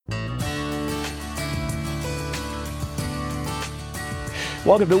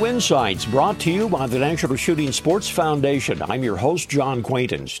Welcome to Insights, brought to you by the National Shooting Sports Foundation. I'm your host, John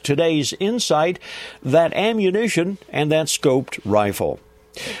Quaintance. Today's insight, that ammunition and that scoped rifle.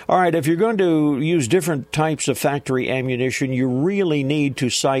 All right, if you're going to use different types of factory ammunition, you really need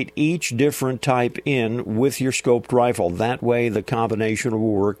to sight each different type in with your scoped rifle. That way, the combination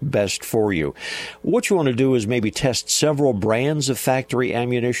will work best for you. What you want to do is maybe test several brands of factory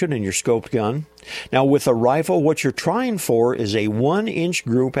ammunition in your scoped gun. Now, with a rifle, what you're trying for is a 1-inch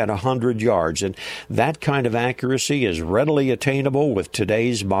group at 100 yards, and that kind of accuracy is readily attainable with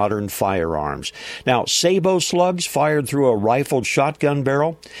today's modern firearms. Now, sabot slugs fired through a rifled shotgun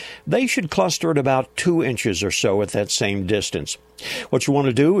barrel, they should cluster at about 2 inches or so at that same distance. What you want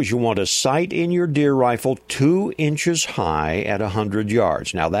to do is you want to sight in your deer rifle 2 inches high at 100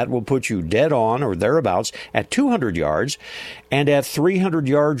 yards. Now, that will put you dead on or thereabouts at 200 yards, and at 300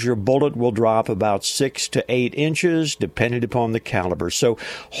 yards, your bullet will drop about 6 to 8 inches, depending upon the caliber. So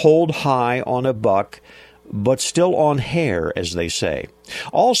hold high on a buck, but still on hair, as they say.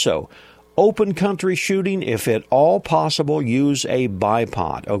 Also, open country shooting, if at all possible, use a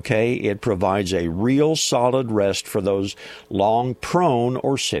bipod, okay? It provides a real solid rest for those long prone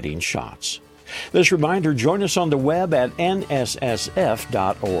or sitting shots. This reminder, join us on the web at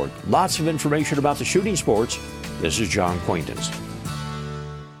nssf.org. Lots of information about the shooting sports. This is John Quaintance.